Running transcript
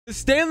The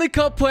Stanley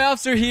Cup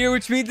Playoffs are here,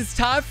 which means it's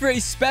time for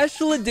a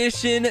special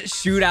edition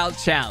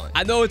shootout challenge.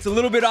 I know it's a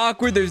little bit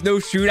awkward. There's no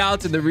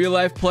shootouts in the real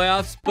life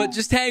playoffs, but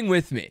just hang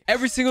with me.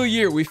 Every single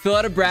year, we fill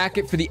out a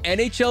bracket for the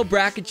NHL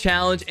Bracket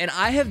Challenge, and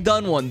I have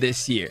done one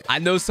this year. I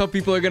know some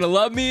people are going to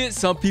love me,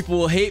 some people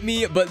will hate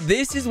me, but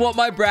this is what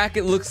my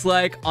bracket looks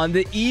like on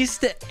the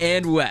East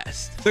and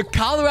West. The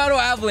Colorado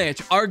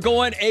Avalanche are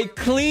going a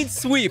clean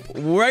sweep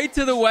right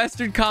to the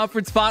Western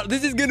Conference Final.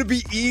 This is going to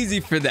be easy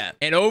for them.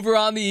 And over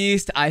on the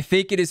East, I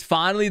think it is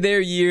finally their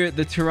year.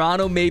 The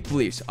Toronto Maple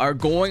Leafs are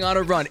going on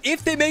a run.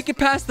 If they make it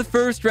past the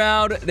first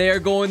round, they are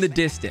going the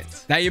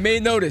distance. Now, you may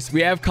notice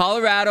we have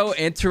Colorado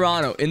and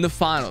Toronto in the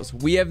finals.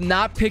 We have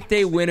not picked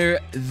a winner.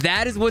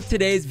 That is what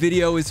today's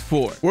video is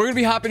for. We're going to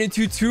be hopping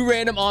into two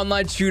random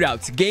online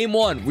shootouts. Game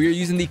 1, we are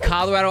using the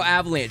Colorado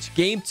Avalanche.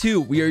 Game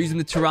 2, we are using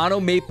the Toronto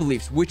Maple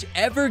Leafs.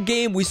 Whichever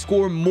game we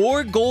score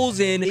more goals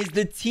in is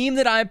the team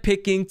that I'm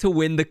picking to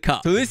win the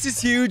cup. So this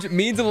is huge. It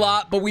means a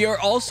lot, but we are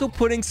also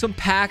putting some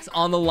packs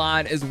on the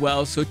line as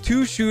well. So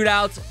 2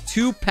 shootouts,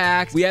 2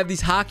 packs. We have these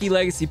Hockey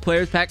Legacy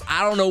Players pack.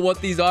 I don't know what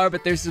these are,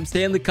 but there's some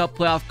Stanley Cup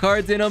playoff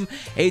cards in them.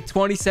 A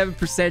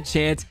 27%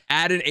 chance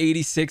at an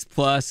 86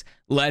 plus.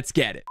 Let's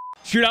get it.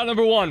 Shootout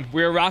number 1,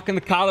 we're rocking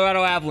the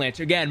Colorado Avalanche.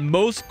 Again,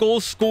 most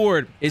goals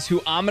scored is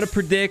who I'm going to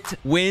predict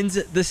wins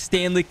the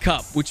Stanley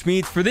Cup, which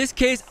means for this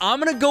case, I'm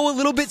going to go a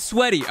little bit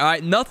sweaty. All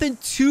right, nothing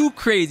too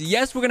crazy.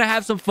 Yes, we're going to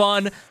have some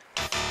fun,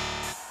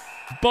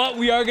 but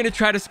we are going to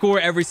try to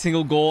score every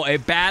single goal. A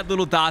bad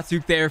little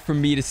Datsuk there for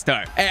me to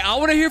start. Hey, I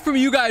want to hear from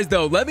you guys,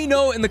 though. Let me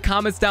know in the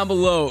comments down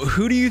below.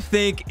 Who do you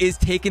think is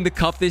taking the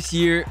cup this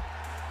year?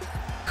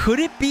 Could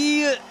it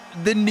be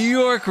the New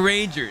York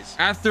Rangers?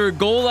 After a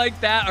goal like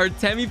that,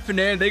 Artemi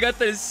Panarin, they got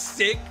the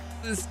sick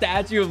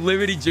Statue of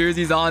Liberty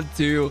jerseys on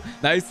too.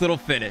 Nice little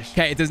finish.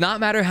 Okay, it does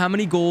not matter how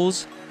many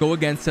goals go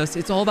against us.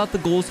 It's all about the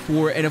goals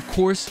for, and of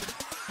course,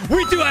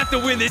 we do have to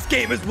win this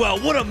game as well.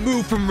 What a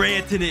move from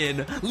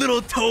Rantanen.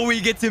 Little Toey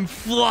gets him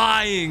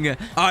flying. All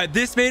right,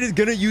 this man is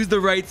going to use the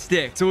right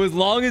stick. So as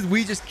long as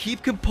we just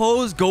keep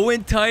composed, go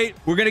in tight,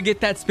 we're going to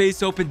get that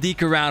space open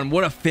deke around.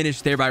 What a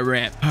finish there by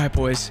Rant. All right,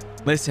 boys.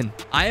 Listen,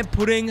 I am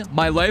putting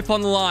my life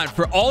on the line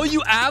for all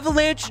you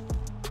Avalanche.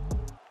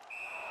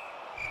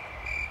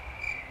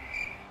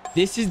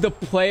 This is the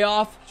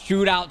playoff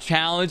shootout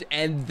challenge,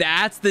 and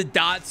that's the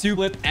Datsuk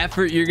flip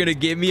effort you're going to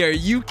give me. Are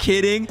you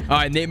kidding? All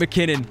right, Nate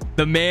McKinnon,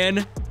 the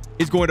man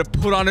is going to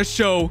put on a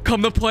show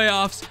come the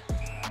playoffs.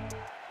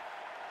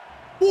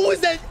 What was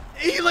that?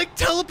 He like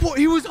teleport.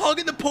 He was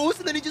hugging the post,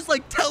 and then he just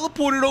like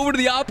teleported over to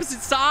the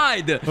opposite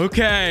side.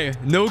 Okay,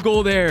 no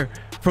goal there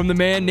from the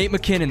man, Nate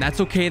McKinnon. That's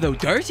okay, though.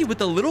 Darcy with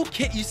the little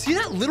kick. You see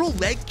that little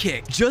leg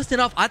kick? Just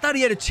enough. I thought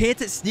he had a chance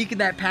at sneaking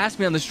that past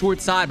me on the short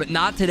side, but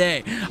not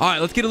today. All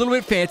right, let's get a little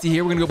bit fancy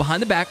here. We're going to go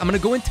behind the back. I'm going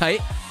to go in tight.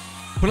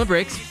 Put on the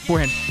brakes.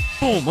 Forehand.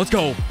 Boom. Let's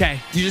go. Okay.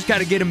 You just got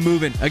to get him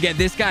moving. Again,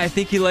 this guy, I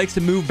think he likes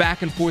to move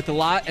back and forth a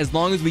lot. As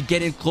long as we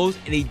get in close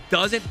and he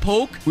doesn't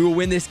poke, we will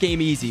win this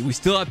game easy. We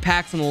still have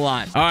packs on the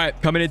line. All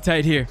right. Coming in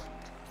tight here.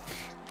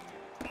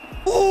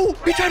 Oh,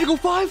 he tried to go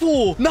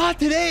 5-hole. Not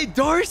today.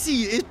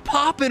 Darcy is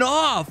popping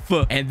off.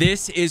 And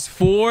this is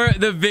for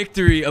the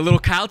victory. A little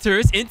Kyle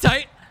Turris in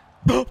tight.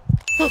 Oh,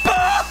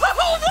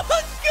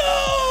 let's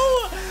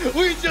go.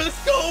 We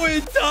just go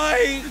in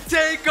tight.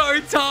 Take our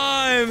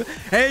time.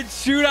 And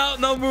shootout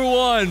number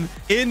 1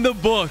 in the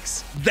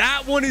books.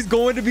 That one is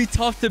going to be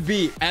tough to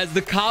beat as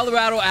the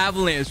Colorado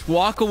Avalanche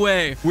walk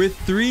away with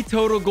 3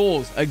 total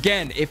goals.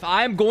 Again, if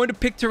I'm going to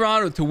pick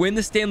Toronto to win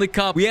the Stanley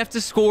Cup, we have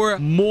to score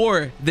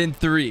more than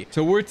 3.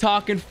 So we're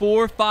talking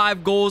 4 or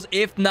 5 goals.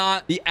 If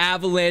not, the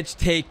Avalanche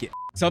take it.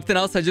 Something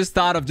else I just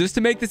thought of just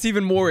to make this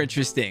even more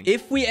interesting.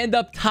 If we end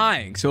up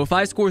tying, so if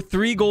I score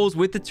 3 goals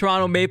with the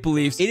Toronto Maple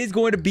Leafs, it is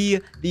going to be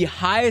the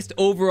highest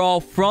overall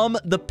from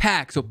the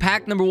pack. So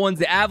pack number 1 is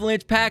the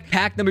Avalanche pack.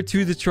 Pack number 2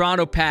 is the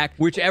Toronto pack.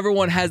 Whichever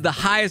one has the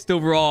highest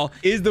overall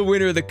is the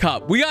winner of the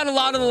cup. We got a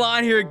lot on the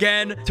line here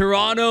again.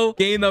 Toronto,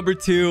 game number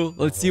 2.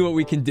 Let's see what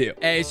we can do.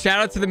 Hey,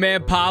 shout out to the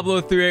man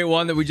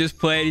Pablo381 that we just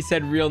played. He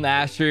said real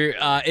Nasher.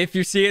 If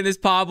you're seeing this,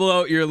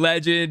 Pablo, you're a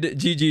legend.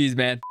 GG's,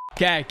 man.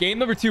 Okay, game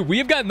number 2. We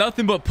have got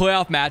nothing but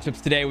playoff matchups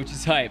today, which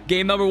is hype.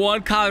 Game number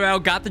 1, Colorado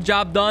got the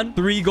job done.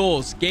 3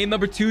 goals. Game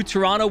number 2,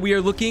 Toronto, we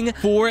are looking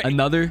for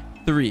another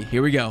 3.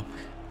 Here we go.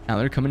 Now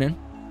they're coming in.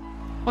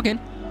 Walk in.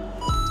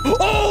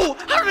 Oh,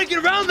 how did I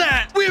get around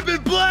that? We have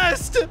been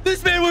blessed.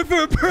 This man went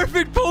for a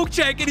perfect poke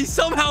check, and he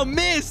somehow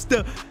missed.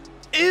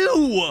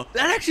 Ew,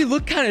 that actually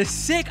looked kind of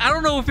sick. I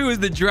don't know if it was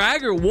the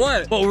drag or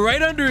what, but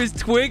right under his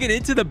twig and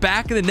into the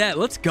back of the net.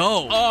 Let's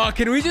go. Oh,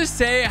 can we just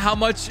say how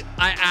much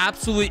I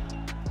absolutely...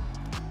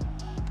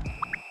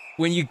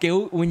 When you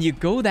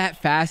go that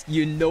fast,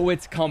 you know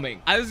it's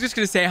coming. I was just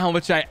gonna say how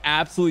much I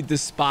absolutely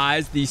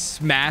despise these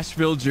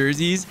Smashville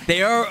jerseys.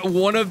 They are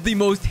one of the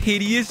most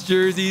hideous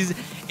jerseys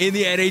in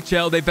the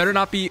NHL. They better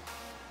not be...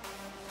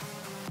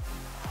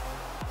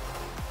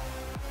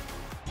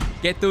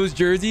 Get those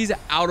jerseys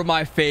out of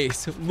my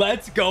face.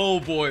 Let's go,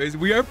 boys.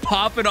 We are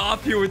popping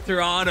off here with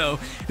Toronto.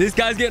 This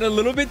guy's getting a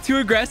little bit too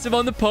aggressive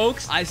on the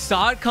pokes. I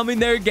saw it coming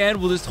there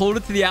again. We'll just hold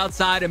it to the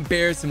outside,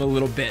 embarrass him a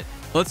little bit.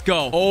 Let's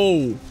go.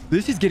 Oh,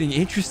 this is getting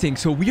interesting.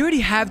 So we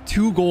already have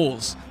 2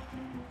 goals.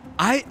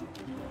 I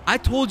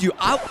told you.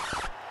 I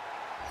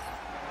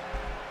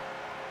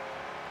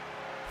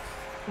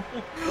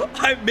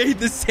made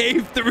the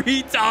save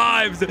 3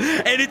 times,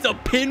 and it's a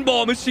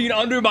pinball machine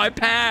under my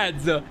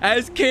pads.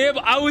 As Cam,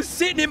 I was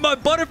sitting in my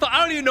butterfly.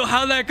 I don't even know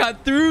how that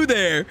got through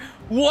there.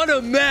 What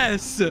a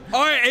mess. All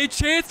right, a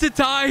chance to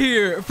tie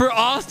here for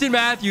Austin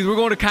Matthews. We're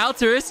going to Kyle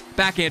Turris.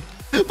 Backhand.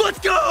 Let's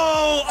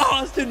go,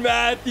 Austin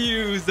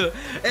Matthews.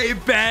 A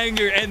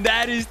banger, and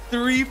that is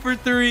 3 for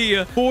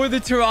 3 for the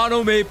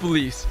Toronto Maple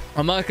Leafs.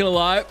 I'm not gonna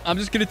lie, I'm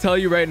just gonna tell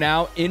you right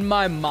now, in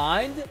my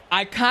mind,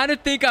 I kind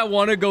of think I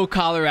want to go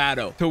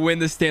Colorado to win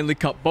the Stanley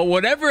Cup. But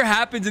whatever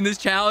happens in this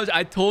challenge,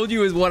 I told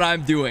you is what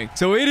I'm doing.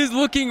 So it is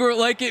looking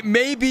like it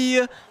may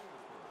be...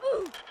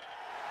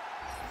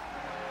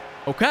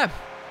 Okay.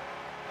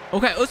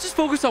 Okay, let's just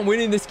focus on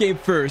winning this game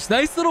first.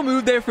 Nice little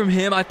move there from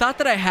him. I thought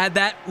that I had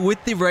that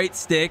with the right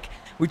stick.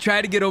 We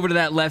tried to get over to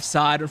that left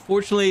side.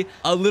 Unfortunately,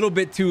 a little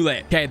bit too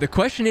late. Okay, the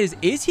question is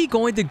he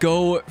going to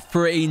go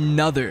for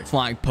another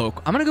flying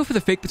poke? I'm going to go for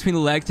the fake between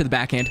the legs to the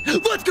backhand.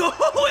 Let's go!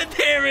 And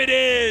there it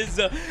is!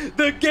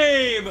 The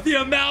game,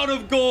 the amount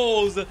of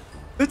goals.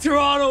 The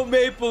Toronto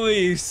Maple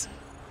Leafs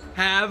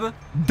have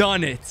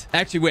done it.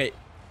 Actually, wait.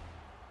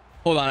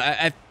 Hold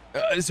on.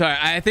 Sorry,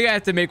 I think I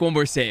have to make one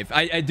more save.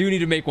 I do need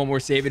to make one more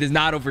save. It is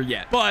not over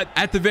yet. But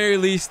at the very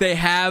least, they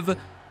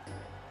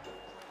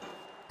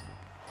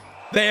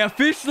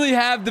officially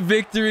have the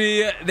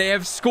victory. They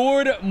have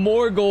scored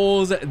more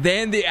goals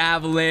than the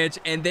Avalanche,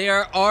 and they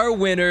are our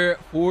winner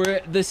for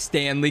the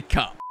Stanley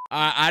Cup.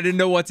 I didn't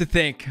know what to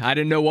think. I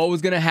didn't know what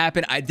was going to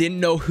happen. I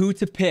didn't know who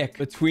to pick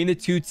between the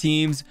 2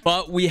 teams,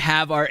 but we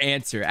have our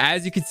answer.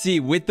 As you can see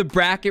with the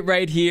bracket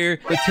right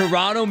here, the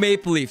Toronto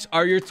Maple Leafs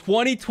are your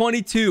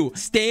 2022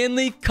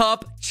 Stanley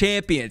Cup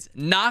champions,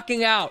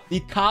 knocking out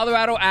the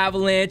Colorado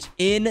Avalanche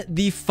in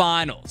the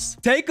finals.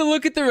 Take a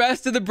look at the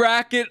rest of the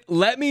bracket.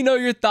 Let me know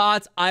your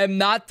thoughts. I am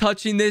not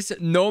touching this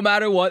no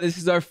matter what. This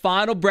is our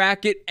final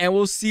bracket, and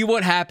we'll see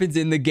what happens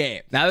in the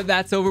game. Now that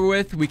that's over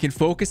with, we can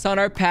focus on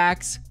our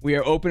packs. We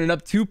are opening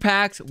up 2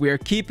 packs. We are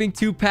keeping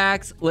 2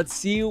 packs. Let's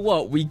see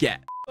what we get.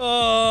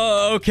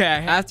 Oh,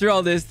 okay. After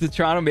all this, the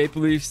Toronto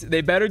Maple Leafs,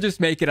 they better just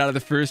make it out of the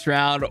first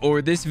round,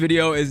 or this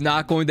video is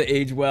not going to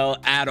age well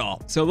at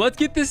all. So let's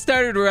get this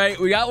started right.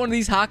 We got one of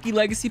these Hockey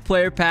Legacy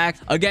player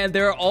packs. Again,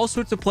 there are all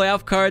sorts of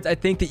playoff cards I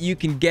think that you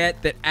can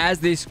get that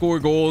as they score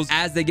goals,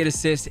 as they get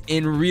assists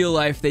in real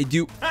life, they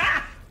do...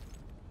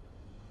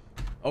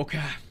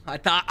 Okay.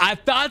 I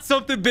thought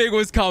something big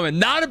was coming.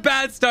 Not a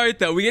bad start,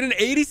 though. We get an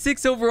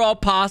 86 overall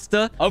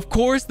Pasta. Of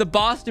course, the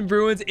Boston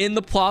Bruins in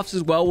the playoffs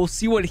as well. We'll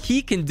see what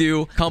he can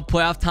do come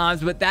playoff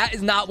times, but that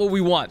is not what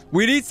we want.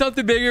 We need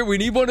something bigger. We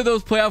need one of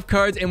those playoff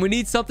cards, and we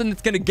need something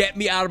that's going to get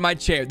me out of my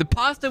chair. The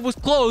Pasta was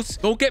close.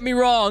 Don't get me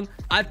wrong.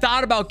 I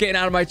thought about getting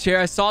out of my chair.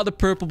 I saw the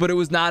purple, but it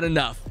was not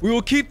enough. We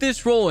will keep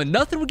this rolling.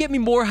 Nothing would get me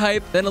more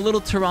hype than a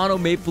little Toronto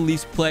Maple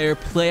Leafs player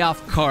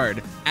playoff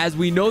card. As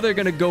we know they're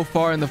going to go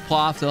far in the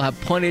playoffs, they'll have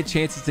plenty of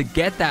chances to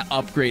get that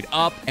upgrade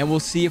up, and we'll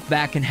see if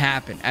that can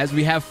happen. As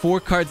we have 4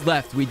 cards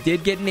left, we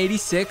did get an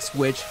 86,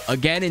 which,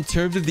 again, in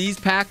terms of these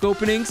pack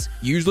openings,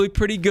 usually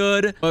pretty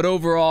good, but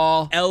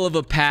overall, L of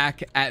a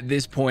pack at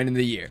this point in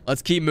the year.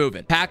 Let's keep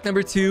moving. Pack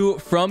number 2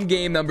 from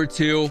game number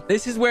 2.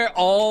 This is where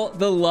all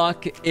the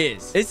luck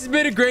is. This has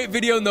been a great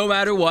video no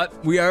matter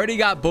what. We already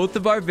got both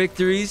of our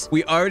victories.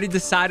 We already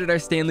decided our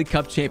Stanley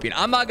Cup champion.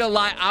 I'm not gonna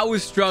lie, I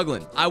was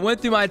struggling. I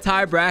went through my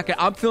entire bracket.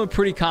 I'm feeling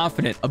pretty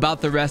confident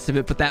about the rest of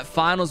it, but that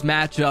finals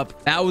matchup,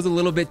 that was a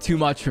little bit too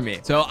much for me.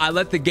 So I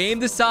let the game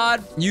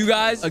decide. You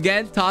guys,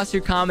 again, toss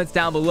your comments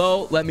down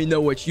below. Let me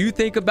know what you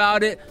think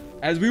about it,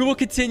 as we will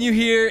continue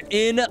here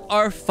in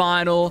our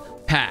final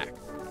pack.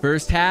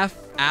 First half,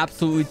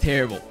 absolutely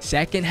terrible.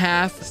 Second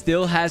half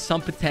still has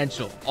some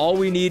potential. All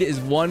we need is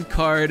 1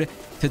 card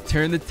to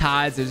turn the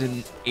tides. There's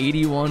an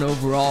 81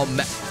 overall.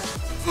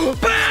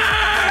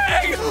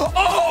 Bang!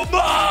 Oh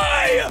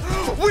my!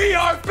 We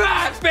are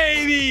back,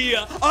 baby!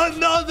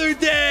 Another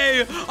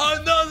day,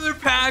 another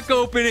pack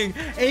opening,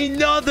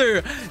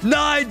 another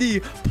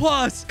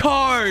 90+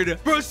 card.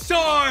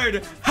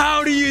 Broussard,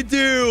 how do you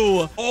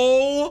do?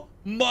 Oh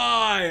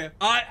my,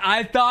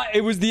 I thought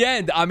it was the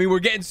end. I mean, we're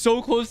getting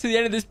so close to the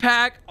end of this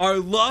pack. Our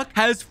luck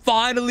has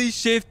finally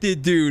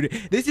shifted, dude.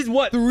 This is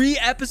what, 3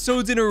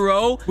 episodes in a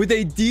row with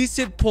a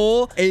decent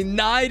pull. A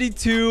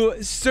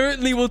 92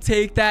 certainly will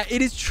take that.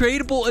 It is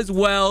tradable as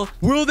well.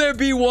 Will there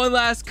be one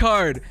last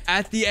card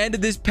at the end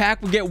of this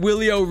pack? We'll get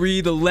Willie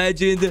O'Ree, the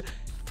legend.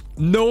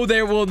 No,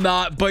 there will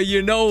not. But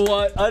you know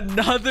what?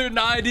 Another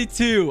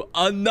 92.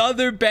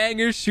 Another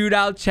banger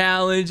shootout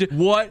challenge.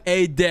 What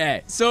a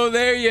day. So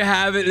there you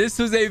have it. This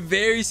was a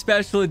very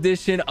special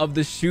edition of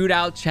the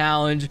shootout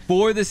challenge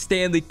for the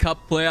Stanley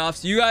Cup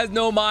playoffs. You guys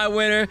know my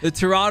winner. The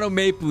Toronto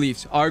Maple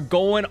Leafs are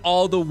going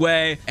all the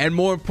way, and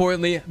more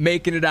importantly,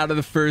 making it out of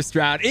the first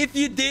round. If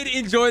you did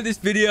enjoy this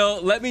video,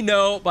 let me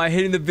know by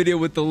hitting the video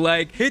with the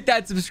like. Hit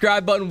that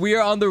subscribe button. We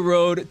are on the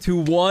road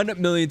to 1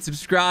 million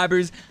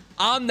subscribers.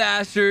 I'm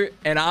Nasher,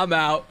 and I'm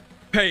out.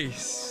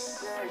 Peace.